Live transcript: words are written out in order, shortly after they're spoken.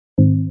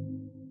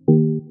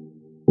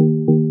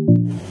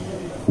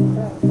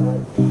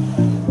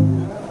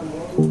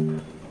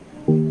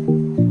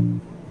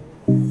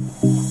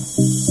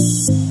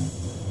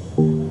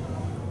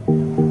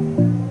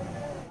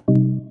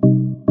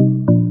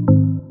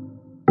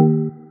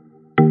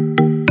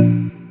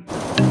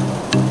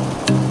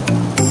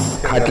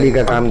खाटली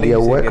का काम दिया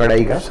हुआ है,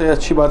 कढ़ाई का। सबसे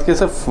अच्छी बात की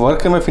सिर्फ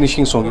वर्क में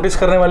फिनिशिंग्स होंगी। नोटिस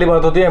करने वाली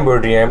बात होती है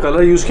एम्ब्रॉयडरी है,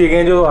 कलर यूज किए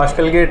गए जो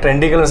आजकल के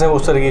ट्रेंडी कलर्स हैं,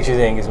 उस तरह की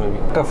चीजें आएंगी इसमें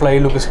भी। फ्लाई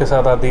लुक इसके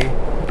साथ आती है,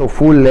 तो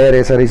फुल लेयर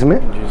है सर इसमें।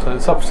 जी सर,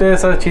 सबसे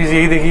सर चीज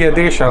यही देखी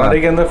जाती है कि शरारे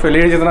के अंदर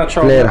फ्लेयर जितना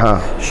अच्छा फ्लेयर, होता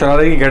है,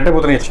 शरारे की गेटअप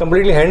उतनी अच्छी।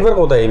 कंप्लीटली हैंडवर्क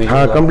होता है ये भी।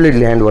 हाँ,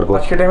 कंप्लीटली हैंडवर्क होता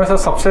है। आज के टाइम में सर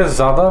सबसे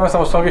ज्यादा मैं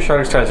समझता हूँ कि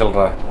शर्ट स्टाइल चल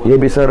रहा है। ये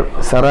भी सर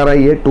सरारा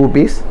ही है, 2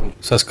 पीस।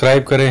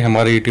 सब्सक्राइब करें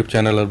हमारे यूट्यूब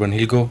चैनल अर्बन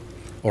हिल को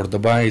और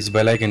दबाएं इस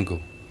बेल आइकन को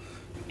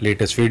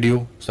लेटेस्ट वीडियो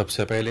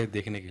सबसे पहले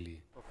देखने के लिए।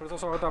 फिर से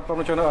स्वागत है आपका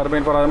अपने चैनल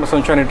अर्बन पर। आज मैं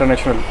सनशाइन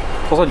इंटरनेशनल।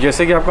 तो सर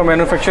जैसे कि आपका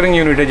मैन्युफैक्चरिंग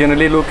यूनिट है,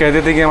 जनरली लोग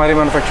कहते थे कि हमारी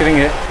मैन्युफैक्चरिंग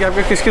है कि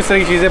आपके किस किस तरह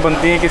की चीज़ें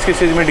बनती हैं, किस किस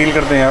चीज़ में डील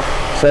करते हैं आप?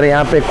 सर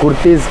यहाँ पे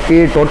कुर्तीज़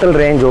की टोटल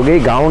रेंज हो गई,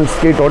 गाउन्स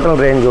की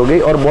टोटल रेंज हो गई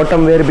और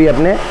बॉटम वेयर भी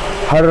अपने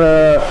हर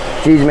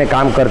चीज़ में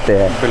काम करते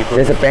हैं।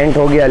 जैसे पैंट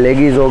हो गया,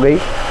 लेगीज हो गई,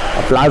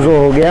 प्लाजो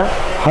हो गया,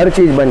 हर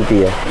चीज़ बनती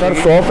है। सर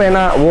शॉप है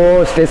ना,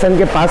 वो स्टेशन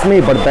के पास में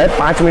ही पड़ता है,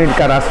 5 मिनट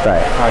का रास्ता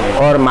है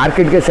और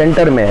मार्केट के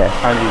सेंटर में है।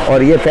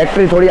 और ये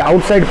फैक्ट्री थोड़ी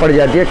आउटसाइड पड़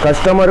जाती है।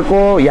 कस्टमर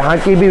को यहाँ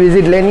की भी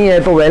विजिट लेनी है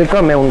तो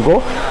वेलकम है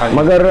उनको,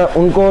 मगर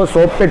उनको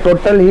शॉप पे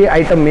टोटल ही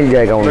आइटम मिल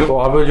जाएगा उनको।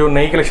 अब जो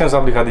नई कलेक्शन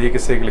आप दिखा दीजिए,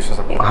 किससे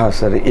कलेक्शन आप? हाँ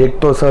सर, एक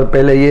तो सर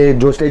पहले ये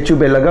जो स्टेचू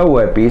पे लगा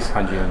हुआ है पीस,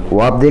 वो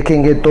आप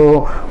देखेंगे तो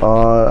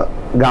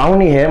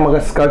गाउन ही है मगर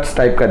स्कर्ट्स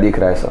टाइप का दिख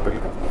रहा है सर।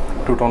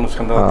 2 टोन उसके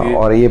अंदर आती है।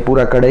 और ये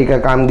पूरा कढ़ाई का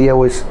काम दिया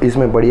वो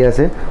इसमें बढ़िया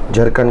से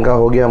झरकन का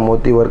हो गया,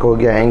 मोती वर्क हो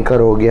गया, एंकर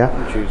हो गया।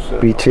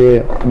 पीछे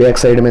बैक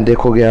साइड में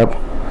देखोगे आप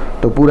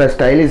तो पूरा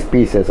स्टाइलिश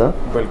पीस है सर।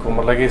 बिल्कुल,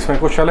 मतलब कि इसमें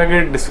कुछ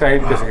अलग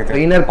डिस्क्राइब कर सकते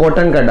हैं। इनर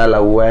कॉटन का डाला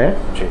हुआ है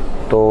जी।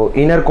 तो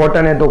इनर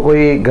कॉटन है तो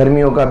कोई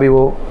गर्मियों का भी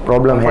वो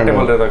प्रॉब्लम है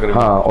नहीं।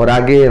 हाँ, और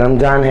आगे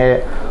रमजान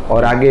है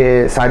और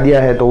आगे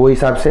शादियाँ है तो वो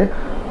हिसाब से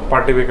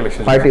पार्टी वेयर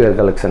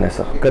कलेक्शन है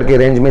सर। करके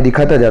रेंज में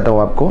दिखाता जाता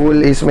हूँ आपको।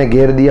 फुल इसमें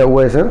घेर दिया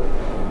हुआ है सर।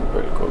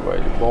 बिल्कुल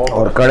भाई,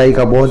 और कढ़ाई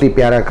का बहुत ही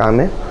प्यारा काम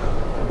है।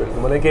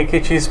 मतलब कि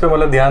एक चीज़ पे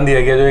मतलब ध्यान दिया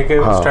गया, जो एक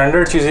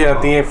स्टैंडर्ड चीज़ें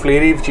आती हैं,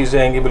 फ्लेरी चीज़ें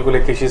आएंगी, बिल्कुल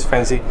एक चीज़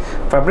फैंसी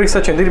फैब्रिक से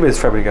चंदेरी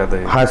बेस्ड फैब्रिक आता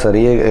है। हाँ सर,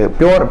 ये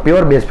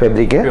प्योर बेस्ड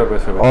फैब्रिक है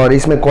और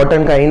इसमें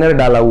कॉटन का इनर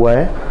डाला हुआ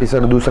है।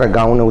 सर दूसरा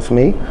गाउन है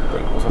उसमें ही,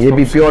 ये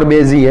भी प्योर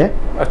बेस ही है।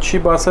 अच्छी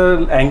बात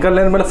सर, एंकल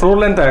लेंथ मतलब फ्लोर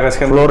लेंथ आएगा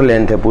इसके अंदर। फ्लोर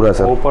लेंथ है पूरा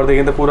सर। ऊपर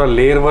देखें तो पूरा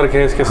लेयर वर्क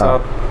है इसके साथ,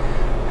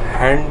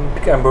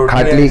 हैंड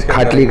एम्ब्रॉयडरी,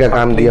 खाटली का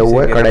काम दिया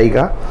हुआ है कढ़ाई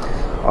का।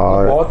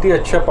 और बहुत ही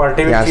अच्छा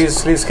पार्टी वेयर चीज।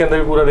 स्लीव्स के अंदर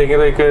भी पूरा देखें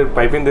तो एक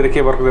पाइपिंग दे रखी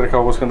है, वर्क दे रखा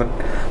होगा उसके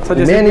अंदर सर।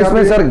 जैसे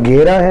इसमें सर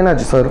घेरा है ना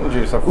सर,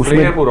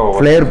 उसमें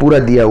फ्लेयर पूरा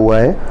दिया हुआ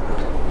है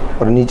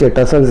और नीचे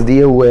टसल्स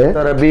दिए हुए हैं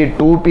सर। अभी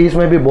 2 पीस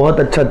में भी बहुत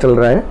अच्छा चल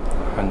रहा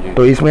है,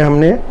 तो इसमें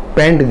हमने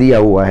पैंट दिया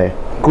हुआ है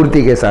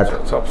कुर्ती के साथ।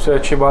 सबसे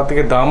अच्छी बात है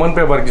कि दामन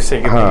पे वर्क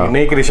जिससे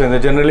नई क्रिएशन है।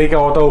 जनरली क्या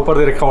होता है ऊपर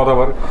दे रखा होता है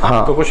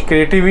वर्क, तो कुछ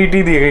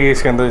क्रिएटिविटी दी गई है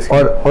इसके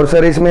अंदर। और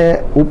सर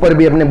इसमें ऊपर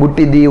भी अपने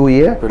बुट्टी दी हुई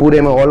है,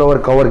 पूरे में ऑल ओवर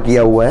कवर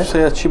किया हुआ है।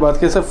 सबसे अच्छी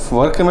बात है सिर्फ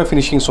वर्क में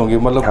फिनिशिंग्स होंगी,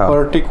 मतलब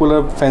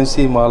पर्टिकुलर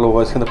फैंसी माल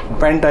होगा इसके अंदर।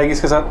 पैंट आएगी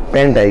इसके साथ,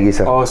 पैंट आएगी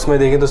सर। और उसमें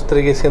देखें तो इस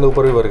तरह के इसके अंदर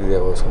ऊपर भी वर्क दिया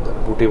हुआ है, उसके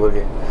अंदर बूटी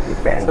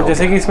वर्क है। तो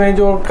जैसे कि इसमें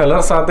जो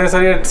कलर्स आते हैं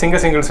सर, ये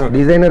सिंगल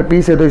डिजाइनर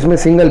पीस है तो इसमें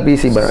सिंगल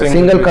पीस ही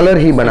सिंगल कलर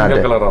ही बनाते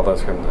हैं। कलर आता है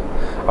इसके अंदर।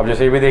 अब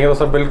जैसे ये भी देखें तो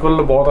सब बिल्कुल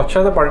बहुत अच्छा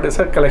है पार्टी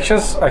सर,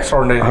 कलेक्शंस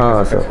एक्स्ट्राऑर्डिनरी।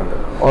 हाँ सर,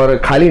 और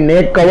खाली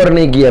नेक कवर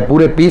नहीं किया,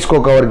 पूरे पीस को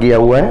कवर किया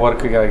हुआ है,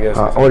 वर्क किया गया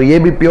है। और ये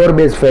भी प्योर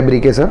बेस्ड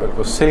फैब्रिक है सर,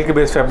 बिल्कुल सिल्क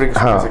बेस्ड फैब्रिक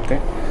कह सकते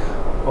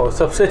हैं। और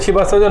सबसे अच्छी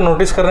बात सर जो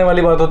नोटिस करने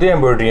वाली बात होती है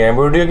एम्ब्रॉयडरी है।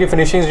 एम्ब्रॉयडरी की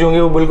फिनिशिंग्स जो होंगी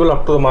वो बिल्कुल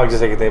अप टू द मार्क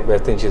जैसे कहते हैं,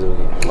 बेहतरीन चीज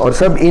होगी। और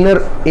सब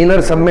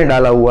इनर सब में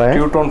डाला हुआ है।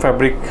 2 टोन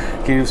फैब्रिक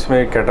की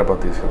उसमें कैटअप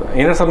आती है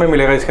इसके, इनर सब में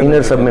मिलेगा इसके अंदर।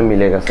 इनर सब में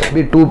मिलेगा सर।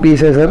 भी 2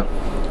 पीस है सर।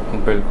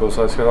 बिल्कुल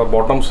सर, इसके साथ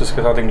बॉटम्स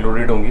इसके साथ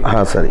इंक्लूडेड होंगी।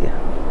 हाँ सर, ये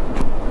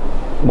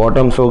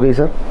बॉटम्स हो गई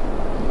सर।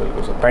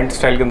 बिल्कुल सर, पैंट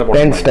स्टाइल के अंदर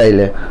पैंट स्टाइल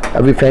है,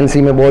 अभी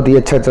फैंसी में बहुत ही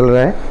अच्छा चल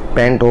रहा है।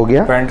 पैंट हो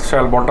गया, पैंट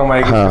स्टाइल बॉटम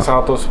आएगी इसके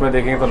साथ। तो उसमें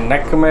देखेंगे तो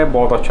नेक में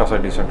बहुत अच्छा सा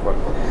डिसेंट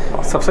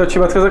वर्क। सबसे अच्छी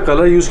बात है सर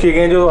कलर यूज किए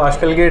गए जो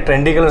आजकल के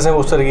ट्रेंडी कलर्स हैं,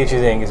 उस तरह की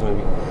चीजें आएंगी इसमें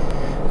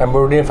भी।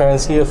 एम्ब्रॉयडरी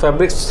फैंसी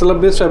फैब्रिक,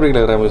 मतलब बेस्ट फैब्रिक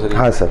लग रहा है मुझे।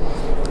 हाँ सर,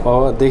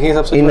 और देखिए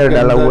सबसे इनर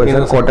डाला हुआ है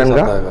सर कॉटन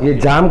का। ये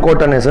जाम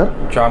कॉटन है सर,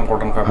 जाम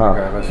कॉटन का।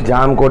 हाँ,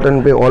 जाम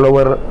कॉटन पे ऑल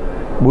ओवर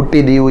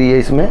बुट्टी दी हुई है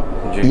इसमें।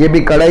 ये भी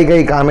कढ़ाई का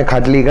ही काम है,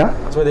 खाटली का।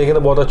 इसमें देखें तो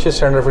बहुत अच्छी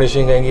स्टैंडर्ड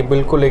फिनिशिंग आएगी,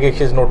 बिल्कुल एक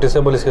चीज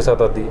नोटिसेबल इसके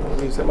साथ आती है।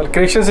 मतलब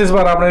क्रिएशंस इस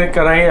बार आपने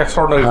कराई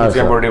एक्स्ट्राऑर्डिनरी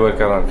एम्ब्रॉयडरी वर्क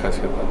करा रखा है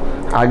इसके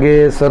ऊपर।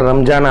 आगे सर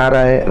रमजान आ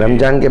रहा है,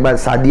 रमजान के बाद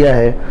शादियां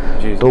है,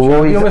 तो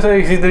वो में सर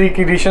इसी तरह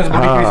की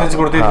क्रिएशंस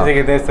कुर्ते जैसे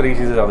कहते हैं, इस तरह की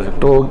चीजें ज्यादा।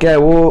 तो क्या है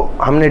वो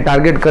हमने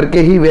टारगेट करके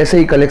ही वैसे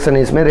ही कलेक्शन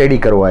इसमें रेडी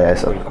करवाया है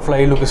सर।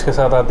 फ्लाई लुक इसके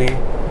साथ आती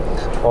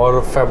है और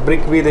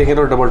फैब्रिक भी देखें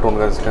तो डबल टोन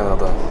का इसके साथ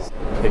आता है।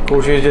 एक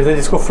कोशिश जैसे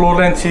जिसको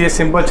फ्लोर लेंथ चाहिए,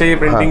 सिंपल चाहिए,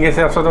 प्रिंटिंग के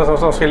हिसाब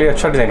से उसके लिए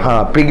अच्छा डिजाइन।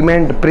 हाँ,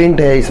 पिगमेंट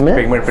प्रिंट है इसमें,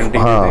 पिगमेंट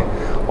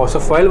प्रिंटिंग। और सर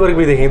फॉइल वर्क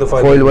भी देखें तो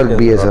फॉइल वर्क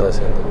भी है सर।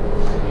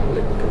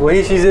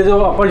 वही चीजें जो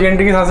अपर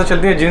जेंडर के साथ से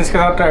चलती है, जींस के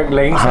साथ,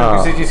 लेगिंग्स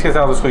किसी चीज के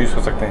साथ उसको यूज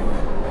कर सकते हैं।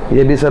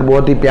 ये भी सर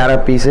बहुत ही प्यारा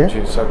पीस है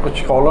जी सर।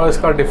 कुछ कॉलर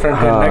इसका डिफरेंट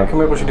है, नेक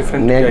में कुछ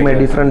डिफरेंट, नेक में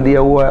डिफरेंट दिया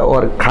हुआ है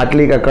और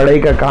खाटली का कढ़ाई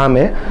का काम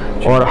है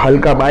और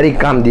हल्का बारीक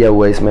काम दिया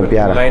हुआ है इसमें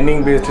प्यारा।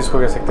 लाइनिंग बेस्ड इसको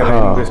कह सकते हैं,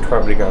 लाइनिंग बेस्ड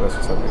फैब्रिक आ रहा है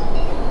सर।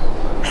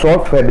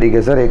 सॉफ्ट फैब्रिक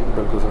है सर, एक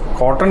बिल्कुल सर,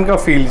 कॉटन का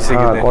फील जिसे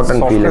कहते हैं,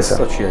 कॉटन फील है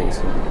सर। अच्छी आएगी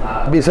सर।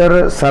 अभी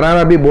सर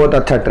सरारा भी बहुत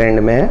अच्छा ट्रेंड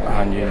में है।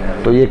 हाँ जी,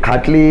 तो ये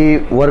खाटली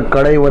वर्क,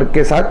 कढ़ाई वर्क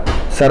के साथ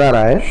सरारा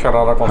है।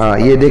 शरारा, हाँ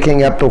ये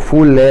देखेंगे आप तो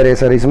फुल लेयर है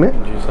सर इसमें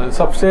जी सर।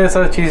 सबसे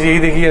सर चीज़ यही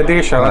देखी जाती है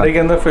कि शरारे के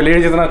अंदर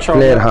फ्लेयर जितना अच्छा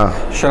फ्लेयर, होता है,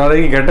 हाँ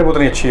शरारे की गेटअप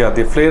उतनी अच्छी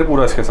आती है, फ्लेयर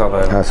पूरा इसके साथ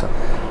आया। हाँ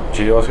सर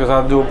जी, और उसके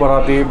साथ जो ऊपर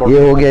आती है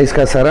ये हो गया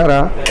इसका सरारा,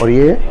 और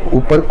ये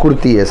ऊपर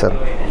कुर्ती है सर।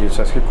 जी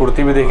सर। इसकी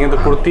कुर्ती में देखें तो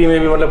कुर्ती में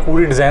भी मतलब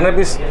पूरी डिजाइनर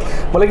पीस,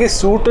 मतलब कि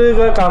सूट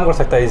का काम कर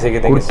सकता है इसे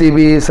कहते हैं। कुर्ती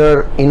भी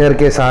सर इनर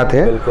के साथ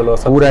है, बिल्कुल,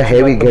 पूरा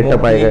हैवी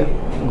गेटअप आएगा,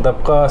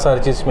 दबका सारी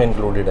चीज में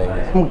इंक्लूडेड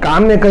आएगी। हम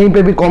काम में कहीं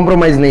पे भी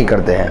कॉम्प्रोमाइज नहीं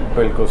करते हैं।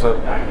 बिल्कुल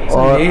सर।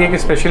 और यही एक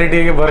स्पेशलिटी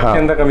है कि वर्क के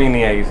अंदर कमी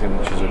नहीं आएगी इन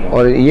चीज़ों में।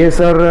 और ये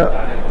सर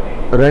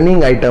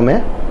रनिंग आइटम है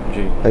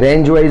जी,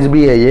 रेंज वाइज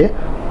भी है ये,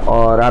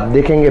 और आप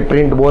देखेंगे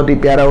प्रिंट बहुत ही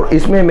प्यारा, और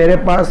इसमें मेरे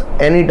पास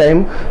एनी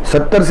टाइम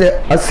 70 से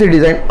 80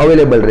 डिज़ाइन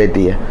अवेलेबल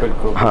रहती है।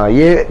 बिल्कुल। हाँ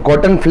ये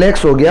कॉटन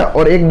फ्लेक्स हो गया,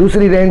 और एक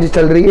दूसरी रेंज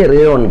चल रही है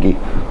रेयन की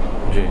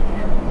जी,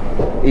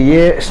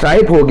 ये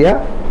स्ट्राइप हो गया,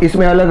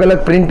 इसमें अलग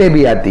अलग प्रिंटें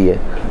भी आती है।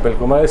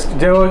 बिल्कुल, मैं इस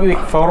जो एक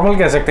फॉर्मल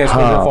कह सकते हैं इसको,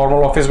 हाँ,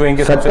 फॉर्मल ऑफिस गोइंग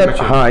के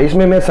 70, हाँ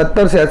इसमें मैं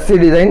 70 से 80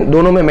 डिज़ाइन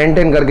दोनों में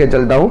मेंटेन करके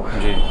चलता हूँ,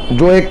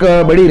 जो एक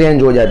बड़ी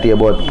रेंज हो जाती है,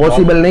 बहुत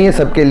पॉसिबल नहीं है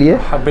सबके लिए।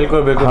 हाँ,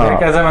 बिल्कुल बिल्कुल। हाँ,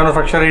 as a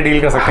manufacturer he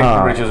deal कर सकते हैं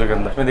हाँ, चीज़ों के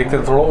अंदर। मैं देखते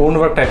हैं थोड़ा ऊन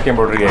वर्क टाइप की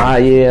एम्ब्रॉयडरी है। हाँ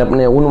ये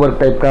अपने ऊन वर्क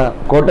टाइप का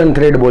कॉटन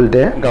थ्रेड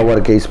बोलते हैं का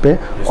वर्क है इस पे,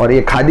 और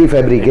ये खादी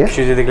फैब्रिक है।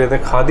 चीज़ें देख लेते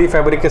हैं, खादी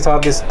फैब्रिक के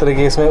साथ इस तरह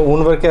के इसमें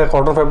ऊन वर्क या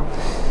कॉटन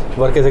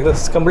वर्क है,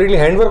 कम्प्लीटली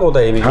हैंड वर्क होता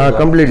है ये भी। हाँ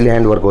कम्प्लीटली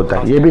हैंड वर्क होता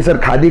है। ये भी सर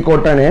खादी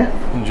कॉटन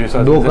है जी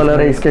सर। दो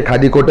कलर है इसके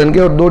खादी कॉटन के,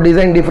 और दो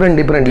डिजाइन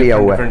डिफरेंट लिया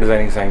हुआ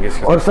है।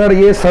 और सर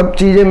ये सब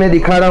चीजें मैं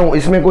दिखा रहा हूँ,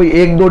 इसमें कोई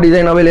एक दो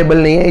डिजाइन अवेलेबल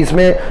नहीं है,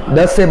 इसमें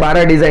 10 से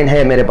 12 डिजाइन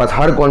है मेरे पास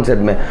हर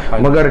कॉन्सेप्ट में,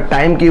 मगर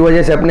टाइम की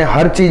वजह से अपने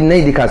हर चीज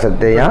नहीं दिखा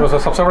सकते यहाँ।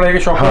 सबसे बड़ा है कि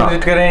शॉप पर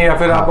विजिट करें या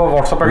फिर आप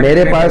व्हाट्सएप पर।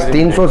 मेरे पास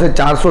 300 से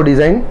 400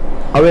 डिजाइन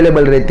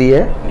अवेलेबल रहती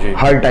है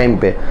हर टाइम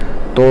पे,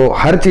 तो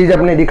हर चीज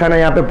अपने दिखाना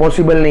यहाँ पे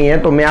पॉसिबल नहीं है,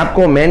 तो मैं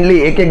आपको मेनली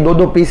एक एक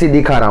दो पीस ही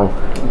दिखा रहा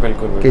हूँ।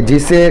 बिल्कुल, कि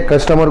जिससे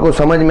कस्टमर को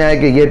समझ में आए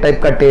कि ये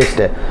टाइप का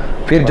टेस्ट है।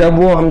 फिर जब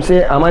वो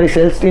हमसे हमारी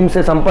सेल्स टीम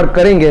से संपर्क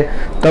करेंगे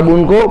तब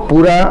उनको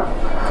पूरा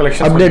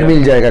अपडेट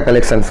मिल जाएगा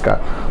कलेक्शंस का।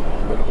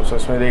 बिल्कुल,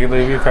 इसमें देखें तो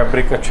ये भी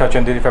फैब्रिक अच्छा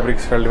चंदेरी फैब्रिक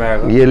स्टाइल में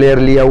आएगा। ये लेयर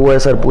लिया हुआ है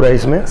सर पूरा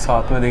इसमें।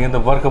 साथ में देखें तो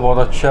वर्क बहुत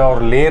अच्छा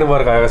और लेयर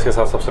वर्क आएगा इसके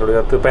साथ। सबसे बड़ी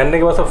बात तो पहनने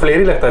के बाद सब फ्लेयर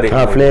ही लगता है।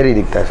 हाँ फ्लेयर ही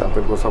दिखता है सर।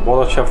 बिल्कुल सर,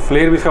 बहुत अच्छा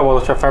फ्लेयर भी इसका,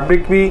 बहुत अच्छा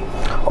फैब्रिक भी।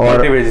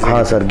 और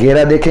हाँ सर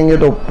घेरा देखेंगे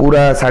तो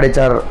पूरा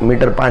 4.5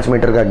 मीटर 5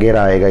 मीटर का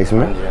घेरा आएगा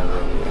इसमें।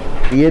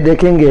 ये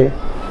देखेंगे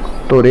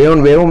तो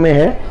रेयन वेव में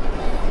है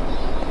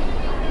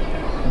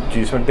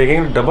जी, इसमें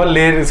देखेंगे डबल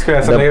लेयर इसका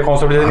ऐसा लगेगा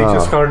कॉन्सेप्ट जैसे नीचे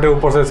स्कर्ट है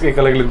ऊपर से इसके एक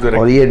अलग लुक दे रहा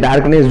है। और ये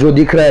डार्कनेस जो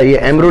दिख रहा है ये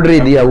एम्ब्रॉयडरी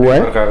दिया हुआ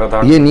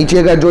है, ये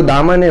नीचे का जो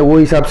दामन है वो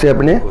हिसाब से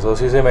अपने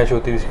उसी से मैच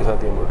होती है इसके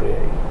साथ एम्ब्रॉयडरी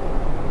आएगी।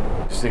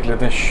 देख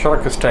लेते हैं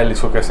शर्क स्टाइल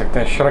इसको कह सकते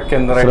हैं, शर्क के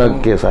अंदर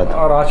शर्क के साथ।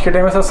 और आज के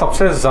टाइम में सर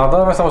सबसे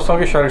ज्यादा मैं समझता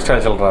हूँ कि शर्क स्टाइल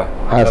चल रहा है।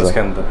 हाँ इसके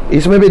अंदर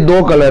इसमें भी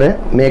 2 कलर है,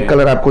 मैं एक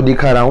कलर आपको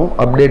दिखा रहा हूँ,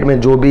 अपडेट में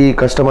जो भी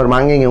कस्टमर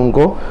मांगेंगे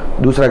उनको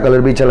दूसरा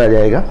कलर भी चला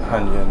जाएगा। हाँ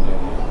जी, हाँ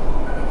जी।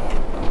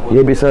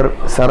 ये भी सर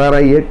सरारा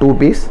ही है 2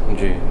 पीस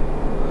जी।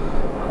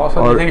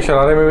 और देखिए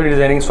शरारे में भी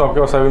डिजाइनिंग स्टॉक के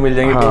पास अभी मिल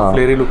जाएंगे। हाँ,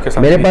 फ्लेरी लुक के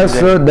साथ मेरे पास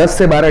 10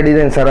 से 12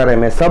 डिजाइन शरारे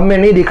में, सब में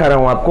नहीं दिखा रहा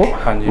हूँ आपको।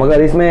 हाँ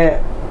मगर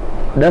इसमें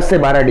 10 से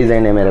 12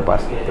 डिजाइन है मेरे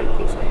पास।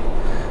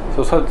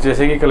 तो सर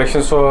जैसे कि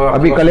कलेक्शंस तो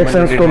अभी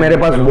कलेक्शंस तो मेरे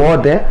पास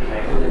बहुत है,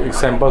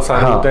 सैंपल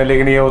सारे होते हैं,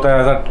 लेकिन ये होता है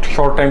एज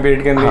शॉर्ट टाइम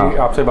पीरियड के अंदर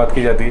आपसे बात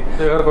की जाती है।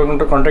 तो अगर कोई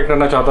कांटेक्ट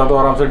करना चाहता है तो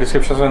आराम से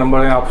डिस्क्रिप्शन में नंबर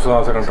है, आप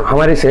उससे कांटेक्ट।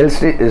 हमारी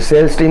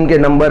सेल्स टीम के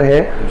नंबर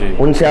है,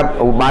 उनसे आप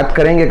बात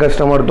करेंगे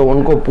कस्टमर तो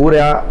उनको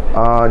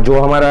पूरा जो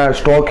हमारा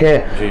स्टॉक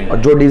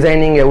है जो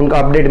डिजाइनिंग है उनका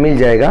अपडेट मिल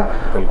जाएगा।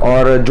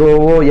 और जो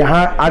वो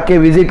यहाँ आके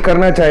विजिट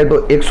करना चाहे तो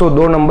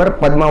 102 नंबर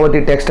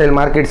पद्मावती टेक्सटाइल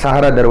मार्केट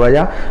सहारा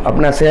दरवाजा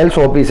अपना सेल्स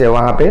ऑफिस है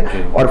वहाँ पे,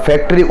 और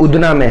फैक्ट्री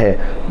उधना में है।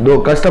 दो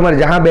कस्टमर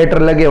जहाँ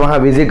बेटर लगे वहाँ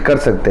विजिट कर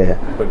सकते हैं।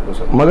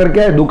 मगर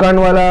क्या है दुकान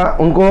वाला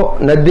उनको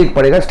नजदीक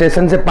पड़ेगा,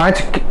 स्टेशन से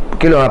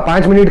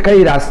 5 मिनट का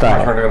ही रास्ता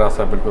है।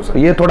 बिल्कुल सर।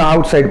 ये थोड़ा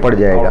आउटसाइड पड़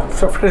जाएगा।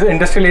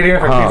 इंडस्ट्रियल एरिया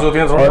में फैक्ट्रीज होती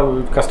हैं,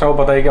 थोड़ा कस्टमर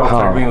पता है कि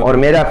आउटसाइड भी होता है। और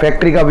मेरा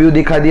फैक्ट्री का व्यू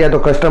दिखा दिया तो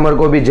कस्टमर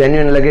को भी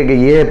जेन्युइन लगे कि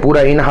ये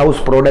पूरा इन हाउस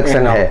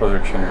प्रोडक्शन है।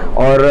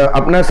 और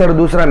अपना सर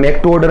दूसरा मेक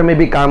टू ऑर्डर में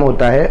भी काम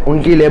होता है,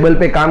 उनकी लेवल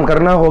पे काम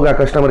करना होगा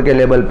कस्टमर के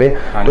लेवल पे,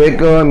 तो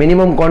एक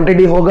मिनिमम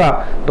क्वांटिटी होगा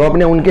तो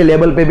अपने उनके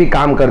लेवल पे भी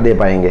काम कर दे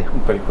पाएंगे।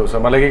 बिल्कुल सर,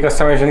 मतलब कि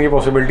कस्टमाइजेशन की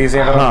पॉसिबिलिटीज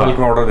हैं अगर बल्क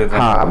में ऑर्डर देते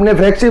हैं। हाँ अपने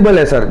फ्लेक्सिबल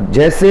है सर,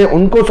 जैसे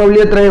उनको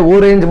सहूलियत रहे वो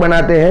रेंज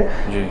बनाते हैं,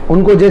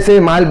 उनको जैसे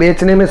माल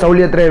बेचने में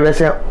सहूलियत रहे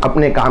वैसे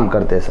अपने काम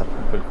करते हैं सर।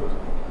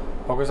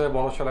 बिल्कुल। ओके सर,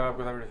 बहुत अच्छा लगा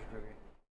आपके साथ।